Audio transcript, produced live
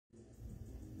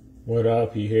What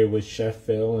up? You here with Chef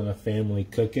Phil and a family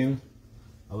cooking?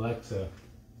 Alexa,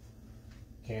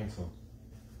 cancel.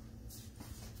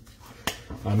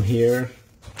 I'm here.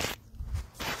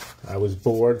 I was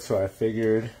bored, so I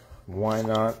figured, why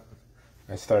not?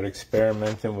 I started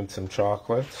experimenting with some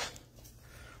chocolates.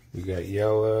 We got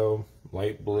yellow,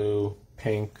 light blue,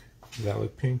 pink. Does that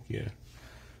look pink? Yeah.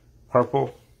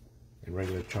 Purple and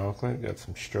regular chocolate. Got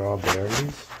some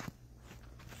strawberries.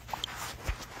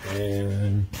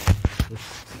 And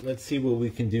let's see what we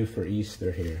can do for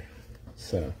Easter here.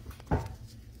 So,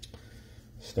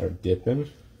 start dipping.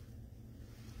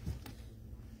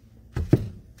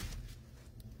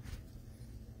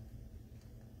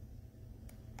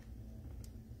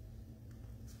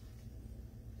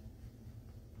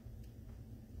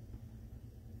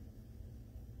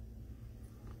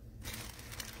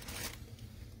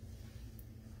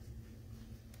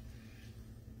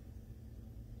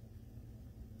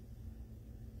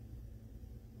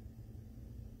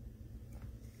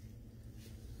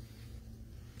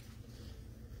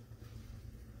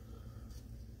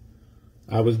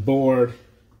 I was bored,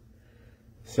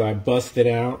 so I busted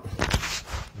out.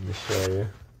 Let me show you.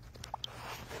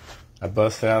 I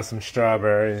busted out some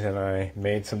strawberries and I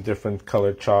made some different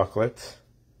colored chocolates.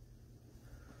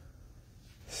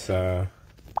 So,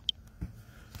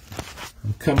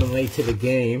 I'm coming late to the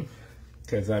game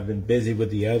because I've been busy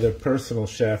with the other personal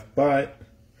chef, but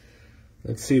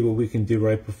let's see what we can do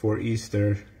right before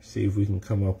Easter. See if we can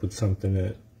come up with something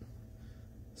that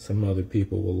some other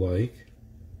people will like.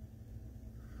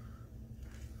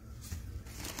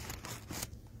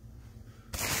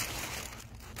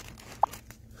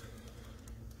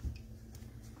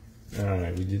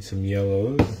 Alright, we did some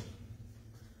yellows.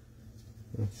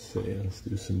 Let's see, let's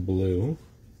do some blue.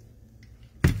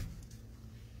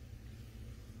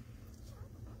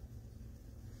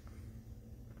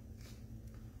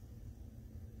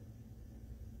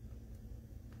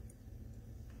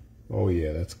 Oh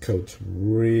yeah, that's coats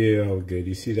real good.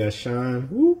 You see that shine?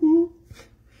 Woo-hoo!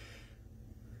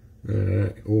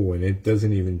 Alright, oh, and it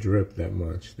doesn't even drip that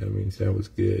much. That means that was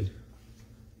good.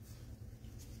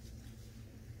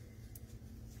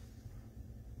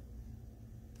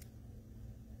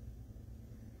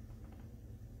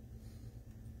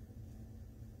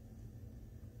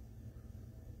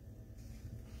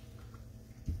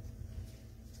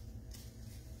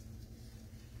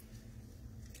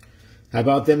 How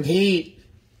about them heat?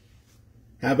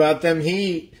 How about them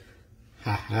heat?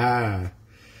 Ha ha.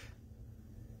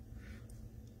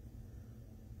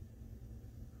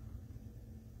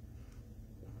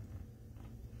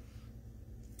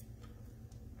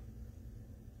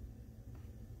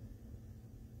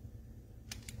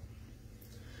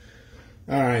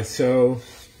 Alright, so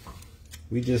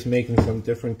we just making some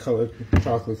different colored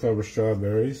chocolate covered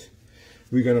strawberries.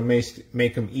 We're gonna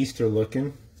make them Easter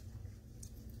looking.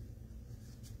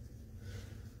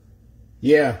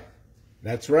 Yeah,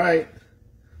 that's right.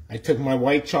 I took my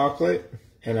white chocolate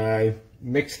and I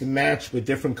mixed and matched with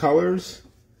different colors,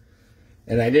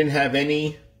 and I didn't have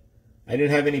any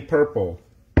purple.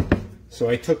 So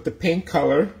I took the pink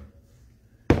color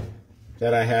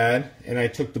that I had and I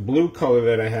took the blue color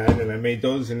that I had and I made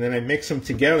those, and then I mixed them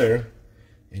together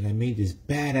and I made this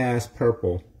badass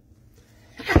purple.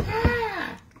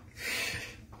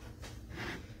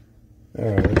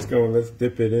 Alright, let's go and let's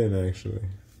dip it in actually.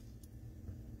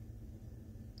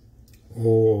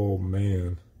 Oh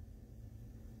man.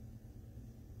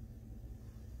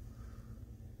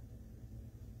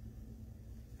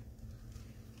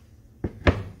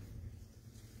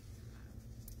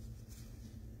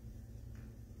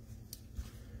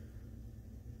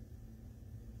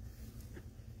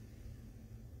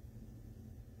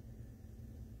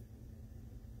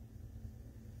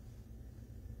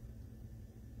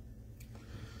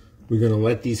 We're going to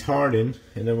let these harden,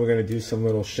 and then we're going to do some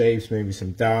little shapes, maybe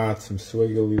some dots, some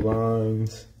squiggly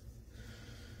lines.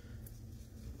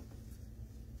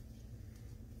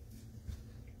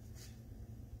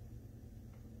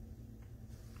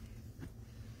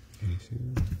 Can you see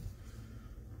that?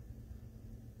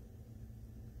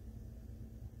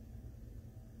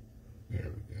 There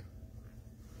we go.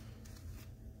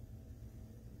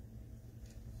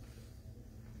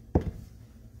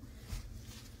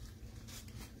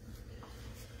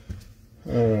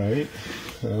 Alright,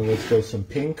 let's go some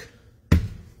pink.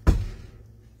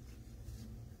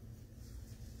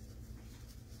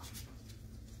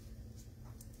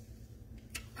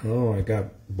 Oh, I got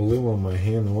blue on my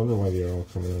hand. I wonder why they're all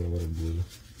coming out a little blue.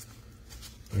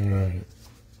 Alright.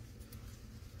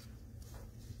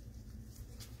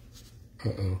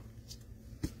 Uh-oh.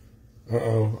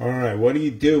 Uh-oh. Alright, what do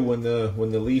you do when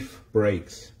the leaf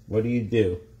breaks? What do you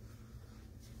do?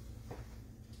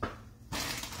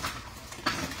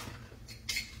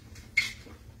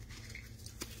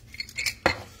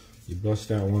 You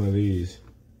bust out one of these.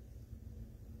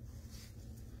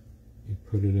 You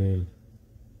put it in.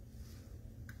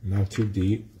 Not too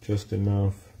deep, just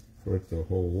enough for it to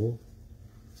hold.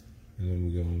 And then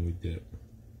we go and we dip.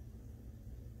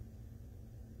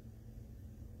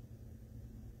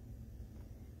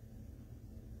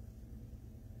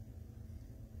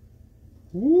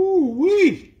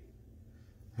 Woo-wee!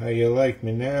 How you like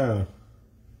me now?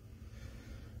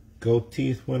 Gold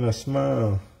teeth when I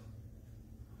smile.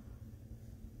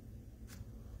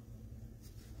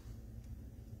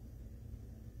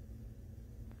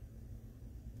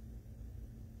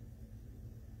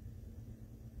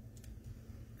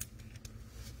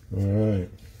 All right,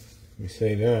 we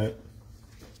say that.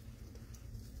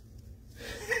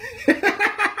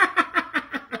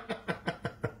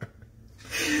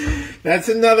 That's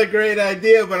another great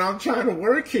idea, but I'm trying to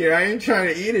work here. I ain't trying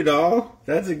to eat it all.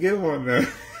 That's a good one, though.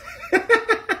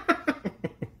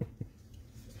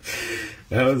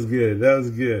 That was good. That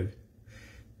was good.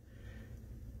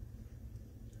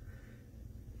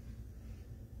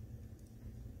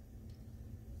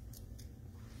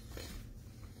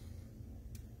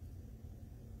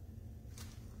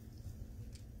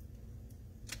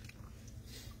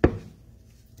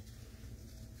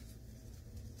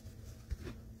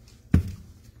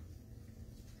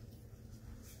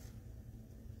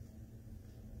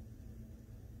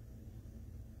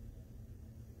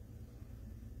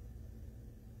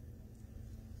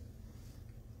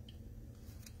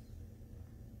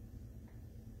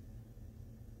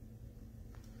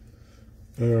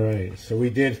 All right, so we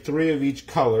did 3 of each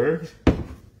color.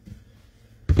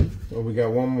 Well, we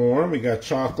got one more. We got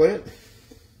chocolate.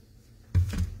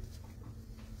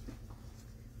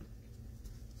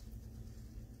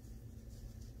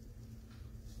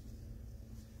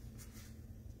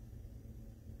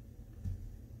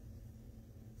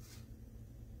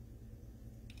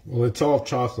 Well, it's all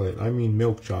chocolate. I mean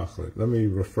milk chocolate. Let me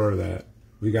refer that.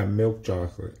 We got milk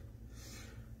chocolate.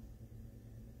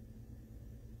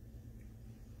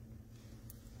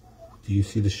 Do you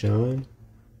see the shine?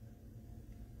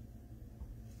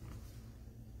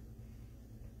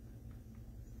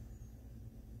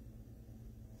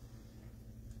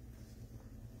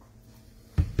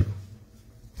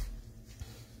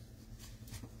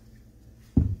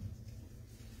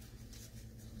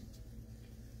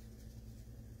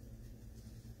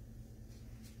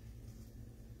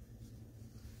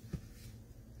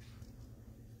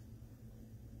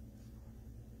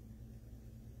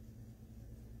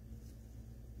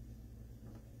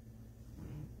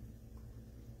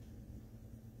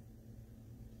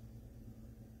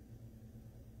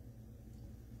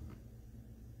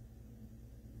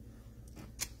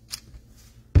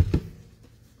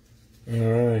 All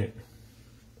right.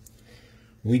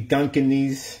 We dunking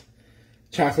these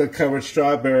chocolate covered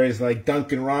strawberries like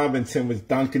Duncan Robinson was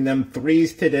dunking them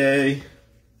 3s today.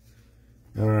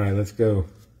 All right, let's go.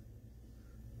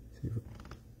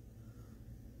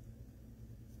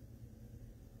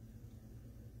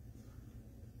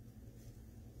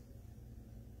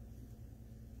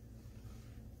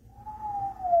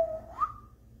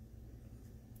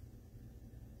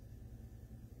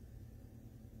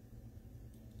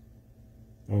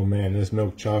 Oh man, this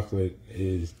milk chocolate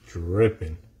is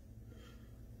dripping.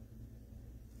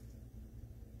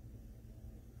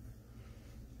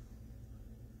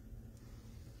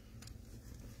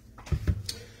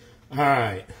 All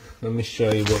right, let me show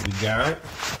you what we got.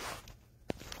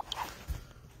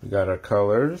 We got our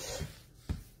colors.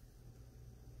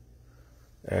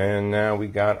 And now we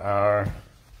got our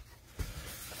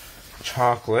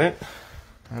chocolate.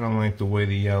 I don't like the way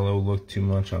the yellow looked too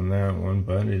much on that one,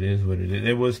 but it is what it is.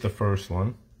 It was the first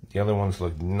one. The other ones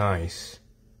look nice.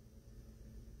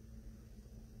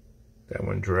 That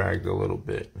one dragged a little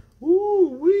bit.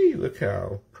 Ooh wee, look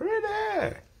how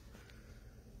pretty.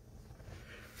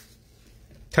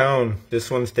 Tone, this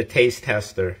one's the taste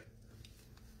tester.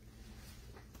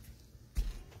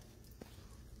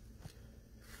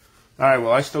 All right,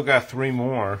 well, I still got 3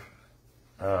 more.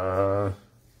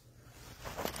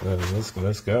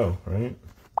 Let's go, right?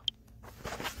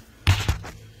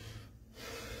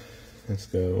 Let's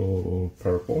go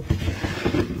purple. I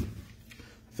think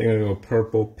I'm gonna go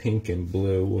purple, pink, and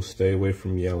blue. We'll stay away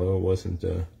from yellow. It wasn't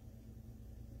the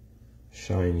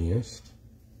shiniest.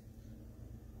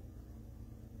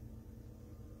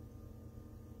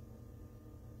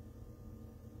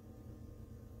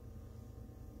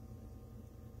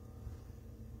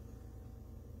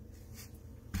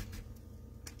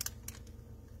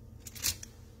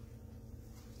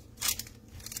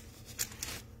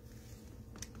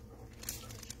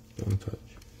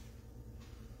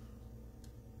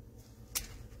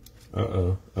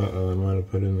 I might have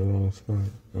put it in the wrong spot.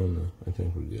 Oh no, I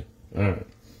think we're good. All right.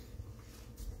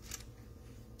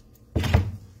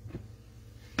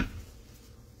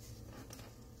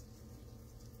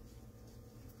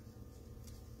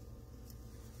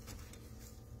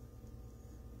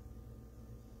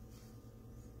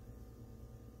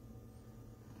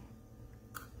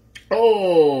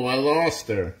 Oh, I lost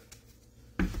her.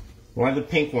 Why the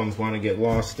pink ones want to get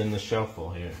lost in the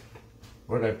shuffle here?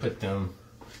 Where did I put them?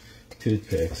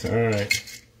 Toothpicks. All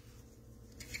right.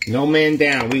 No man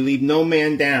down. We leave no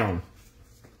man down.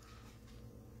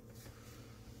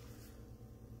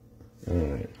 All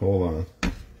right. Hold on.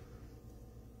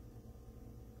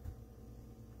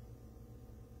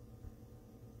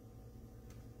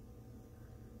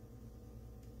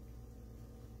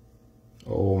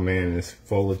 Oh man, it's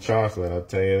full of chocolate, I'll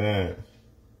tell you that.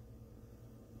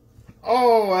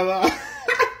 Oh, I lost.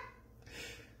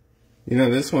 You know,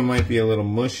 this one might be a little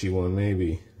mushy one,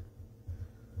 maybe.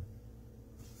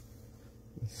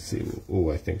 Let's see. Oh,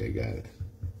 I think I got it.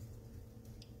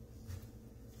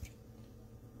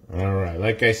 All right,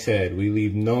 like I said, we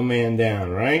leave no man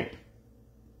down, right?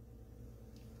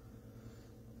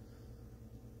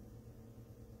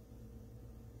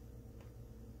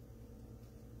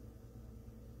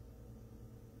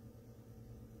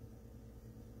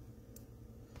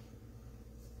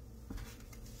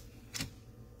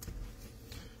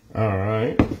 All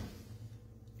right,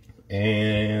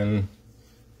 and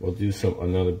we'll do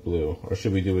another blue, or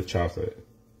should we do a chocolate?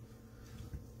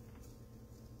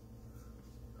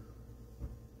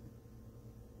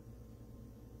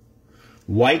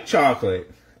 White chocolate.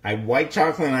 White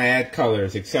chocolate and I add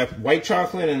colors, except white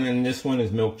chocolate, and then this one is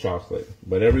milk chocolate,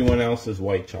 but everyone else is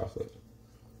white chocolate.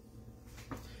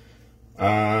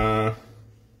 Should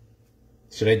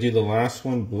I do the last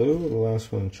one blue or the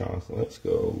last one chocolate? Let's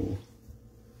go.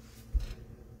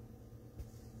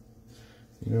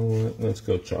 You know what? Let's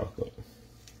go chocolate.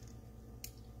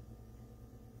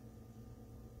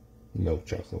 Milk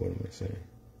chocolate, what am I saying?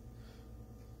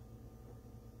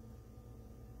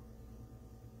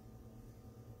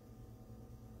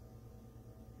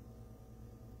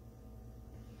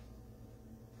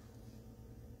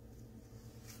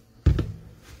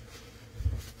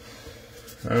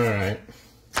 All right.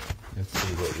 Let's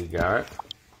see what we got.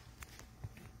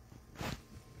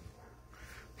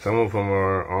 Some of them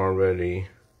are already,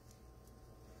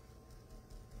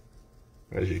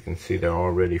 as you can see, they're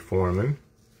already forming.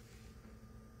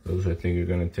 Those I think are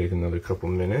gonna take another couple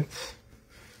minutes.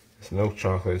 This milk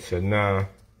chocolate said, nah,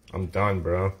 I'm done,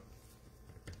 bro.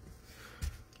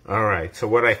 All right, so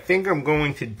what I think I'm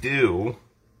going to do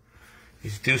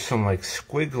is do some like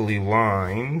squiggly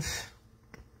lines.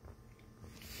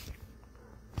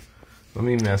 Let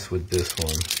me mess with this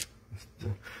one.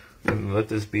 Let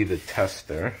this be the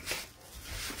tester.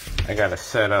 I gotta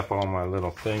set up all my little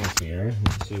things here.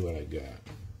 Let's see what I got.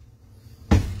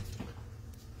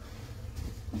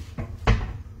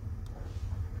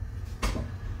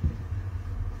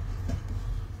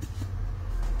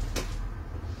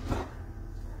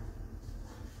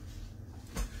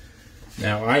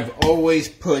 Now, I've always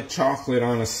put chocolate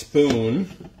on a spoon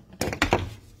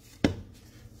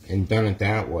and done it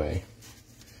that way.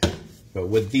 But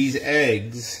with these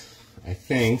eggs, I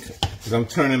think, because I'm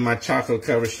turning my chocolate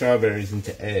covered strawberries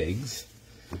into eggs,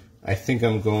 I think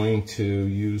I'm going to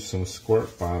use some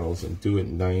squirt bottles and do it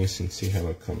nice and see how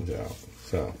it comes out.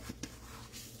 So,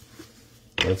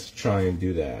 let's try and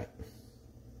do that.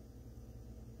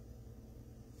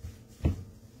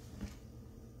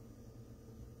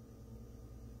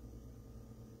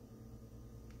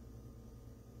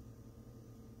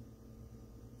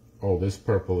 Oh, this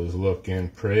purple is looking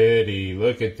pretty.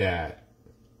 Look at that.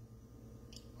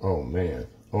 Oh, man.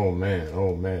 Oh, man.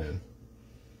 Oh, man.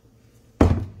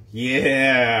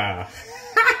 Yeah.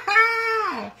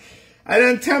 I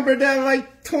done tempered that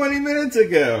like 20 minutes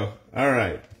ago. All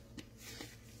right.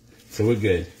 So we're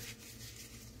good.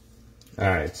 All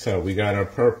right. So we got our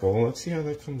purple. Let's see how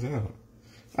that comes out.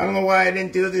 I don't know why I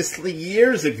didn't do this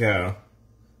years ago.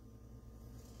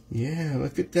 Yeah,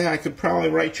 look at that. I could probably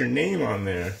write your name on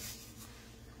there.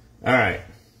 All right.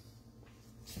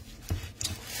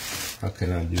 How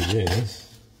can I do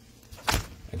this?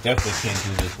 I definitely can't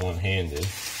do this one-handed.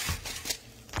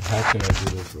 How can I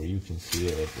do this where you can see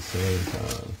it at the same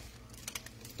time?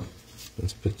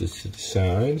 Let's put this to the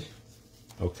side.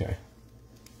 Okay.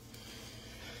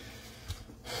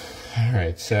 All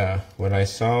right, so what I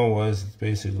saw was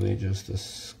basically just a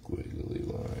squiggly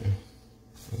line.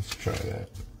 Let's try that.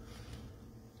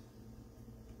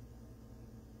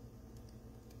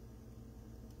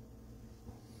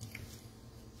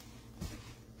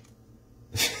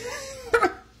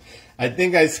 I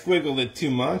think I squiggled it too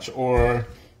much, or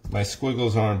my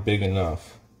squiggles aren't big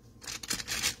enough.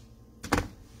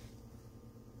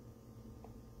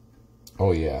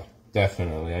 Oh yeah,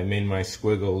 definitely. I made my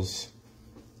squiggles,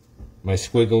 my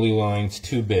squiggly lines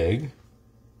too big.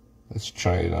 Let's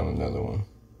try it on another one.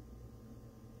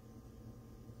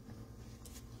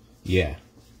 Yeah.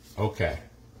 Okay.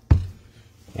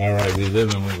 All right, we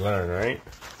live and we learn, right?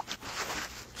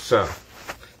 So,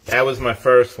 that was my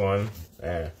first one.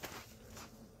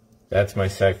 That's my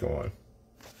second one.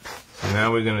 So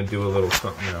now we're gonna do a little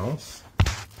something else.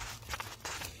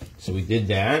 So we did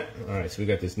that. All right, so we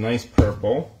got this nice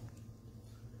purple.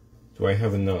 Do I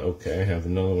have another? Okay, I have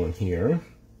another one here.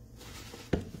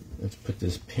 Let's put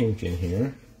this pink in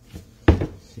here.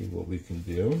 See what we can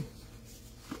do.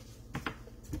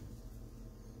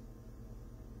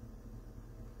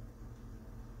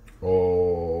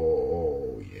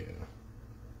 Oh yeah.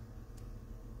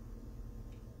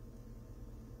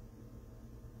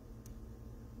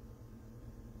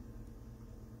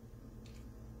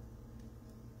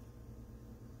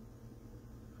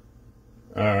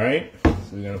 All right, so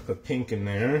we're gonna put pink in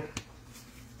there.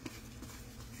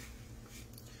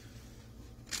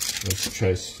 Let's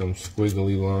try some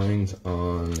squiggly lines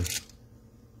on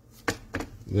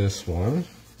this one.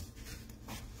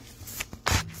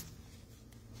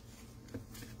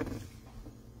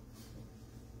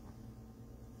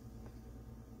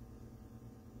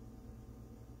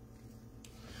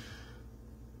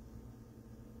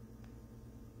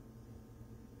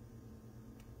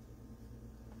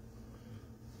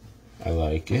 I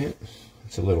like it.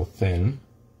 It's a little thin.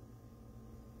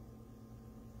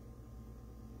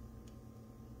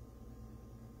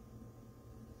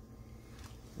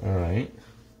 All right.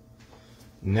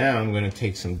 Now I'm going to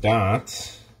take some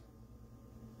dots.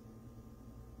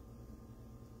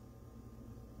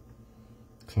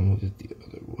 Come with it the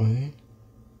other way.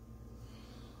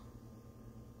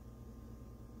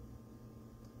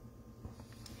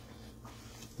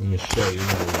 Let me show you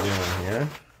what I'm doing here.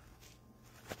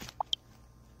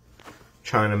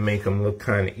 Trying to make them look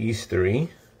kind of Eastery.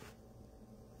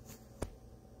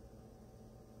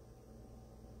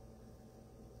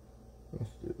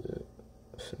 Let's do that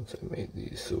since I made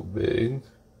these so big.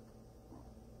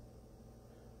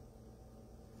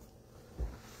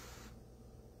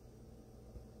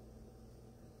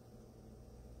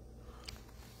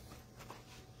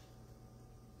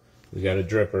 We got a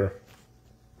dripper.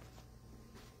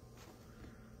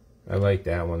 I like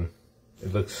that one.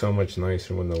 It looks so much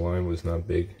nicer when the line was not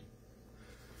big.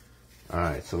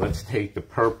 Alright, so let's take the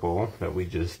purple that we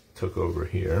just took over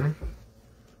here.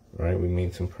 Alright, we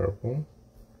made some purple.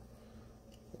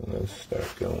 And let's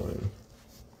start going.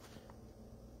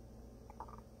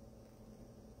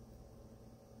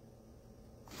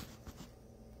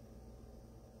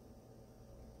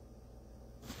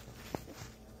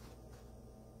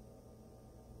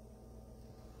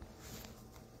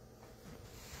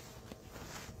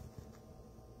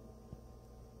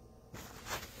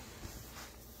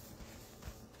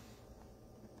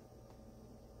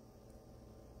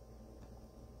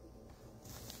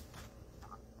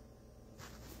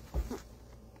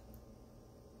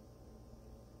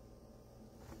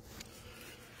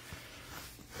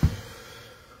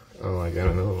 Oh, I got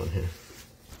another one here.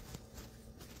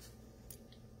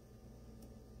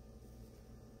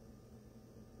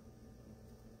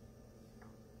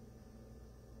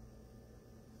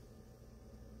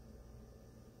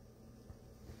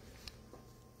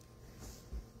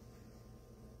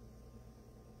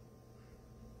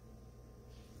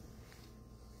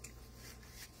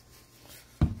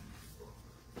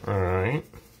 All right,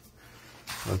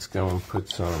 let's go and put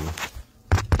some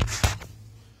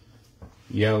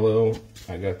yellow.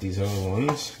 I got these other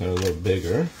ones, they're a little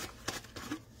bigger.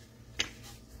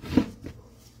 How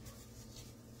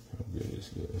good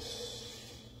is this?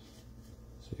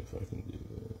 See if I can do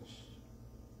this.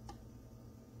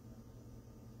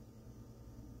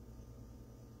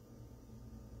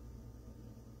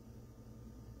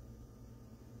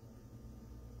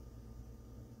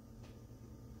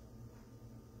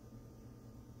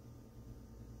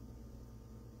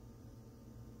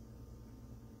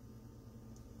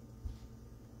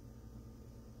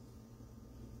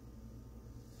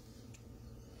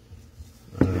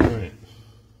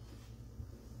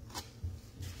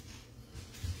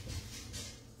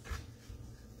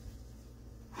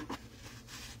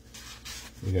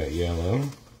 We got yellow.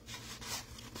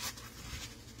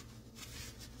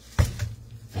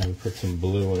 And put some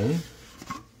blue in.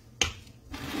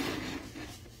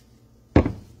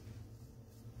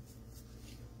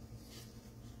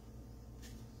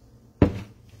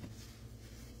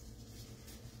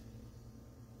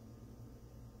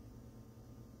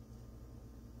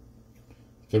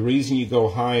 The reason you go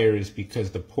higher is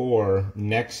because the pour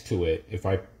next to it, if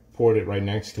I poured it right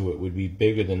next to it, would be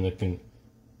bigger than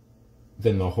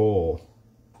the hole.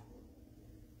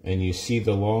 And you see,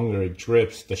 the longer it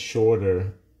drips, the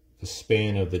shorter the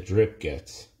span of the drip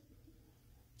gets.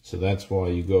 So that's why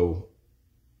you go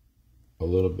a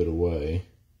little bit away.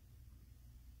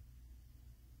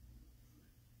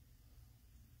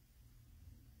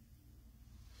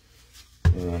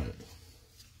 All right.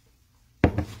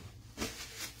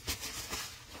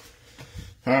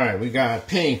 All right, we got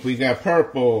pink, we got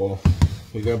purple,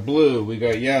 we got blue, we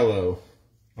got yellow.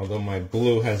 Although my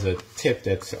blue has a tip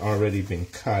that's already been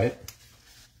cut,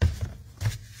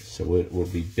 so it will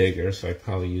be bigger, so I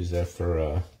probably use that for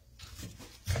a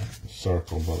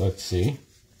circle, but let's see.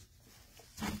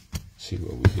 See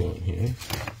what we're doing here.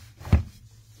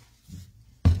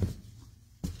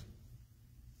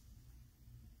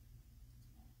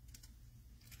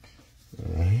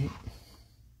 All right.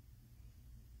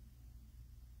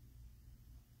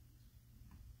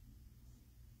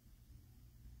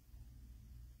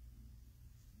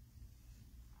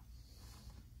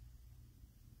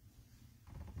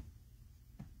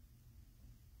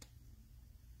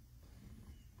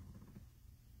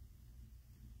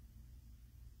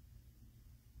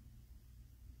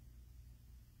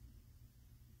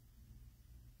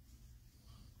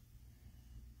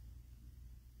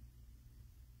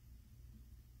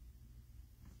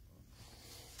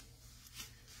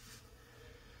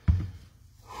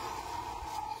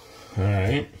 All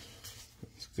right,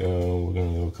 let's go. We're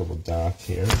going to do a couple dots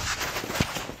here.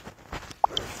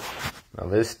 Now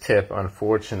this tip,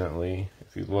 unfortunately,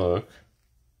 if you look,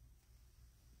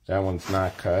 that one's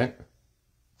not cut.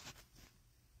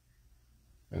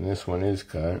 And this one is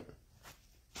cut.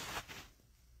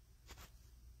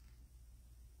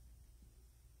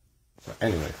 So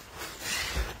anyway,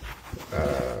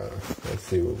 let's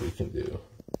see what we can do.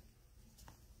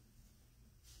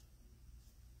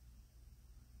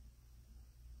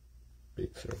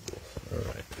 Big circles. All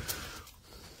right.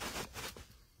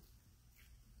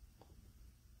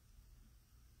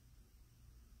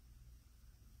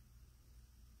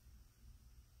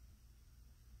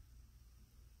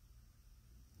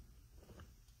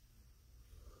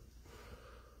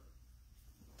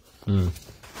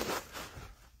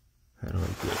 How do I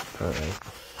do it? All right.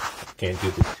 Can't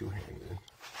do this two-handed.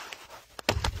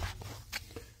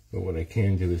 But what I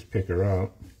can do is pick her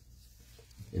up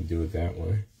and do it that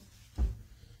way.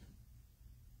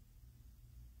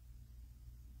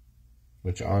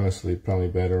 Which honestly, probably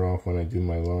better off when I do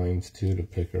my lines too, to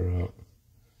pick her up.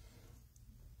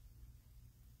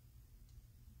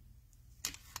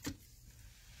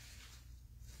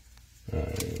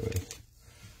 Alright, anyways.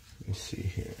 Let me see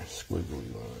here.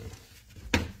 Squiggly line.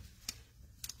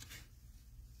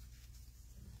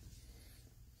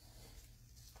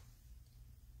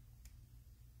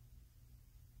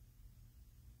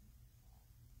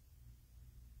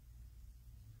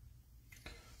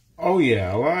 Oh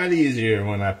yeah, a lot easier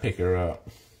when I pick her up.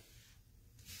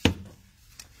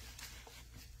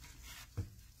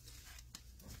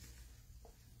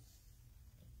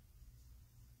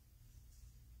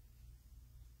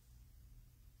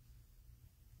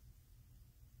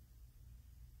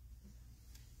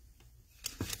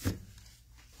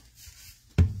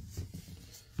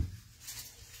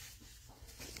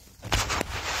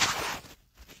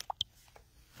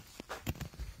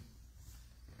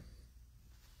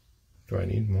 Do I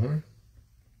need more?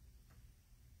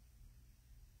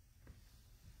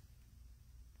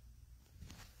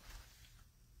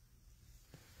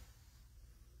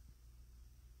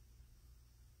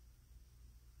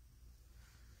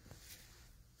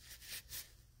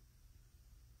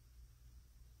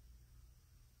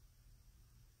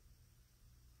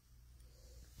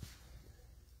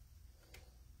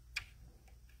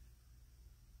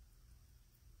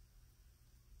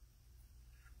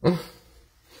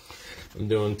 I'm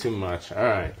doing too much. All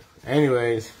right.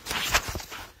 Anyways,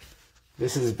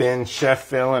 this has been Chef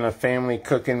Phil and a family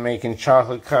cooking, making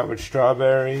chocolate covered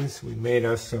strawberries. We made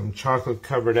us some chocolate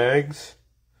covered eggs.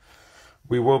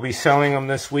 We will be selling them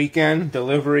this weekend.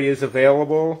 Delivery is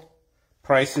available.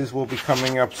 Prices will be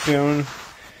coming up soon.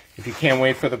 If you can't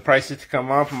wait for the prices to come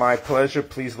up, my pleasure.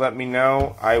 Please let me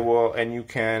know. I will, and you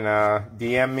can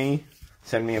DM me,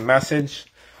 send me a message.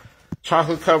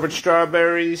 Chocolate covered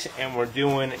strawberries, and we're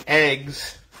doing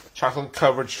eggs. Chocolate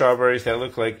covered strawberries that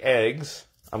look like eggs.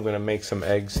 I'm going to make some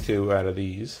eggs too out of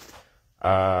these.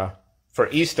 For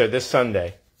Easter this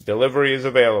Sunday. Delivery is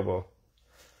available.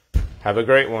 Have a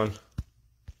great one.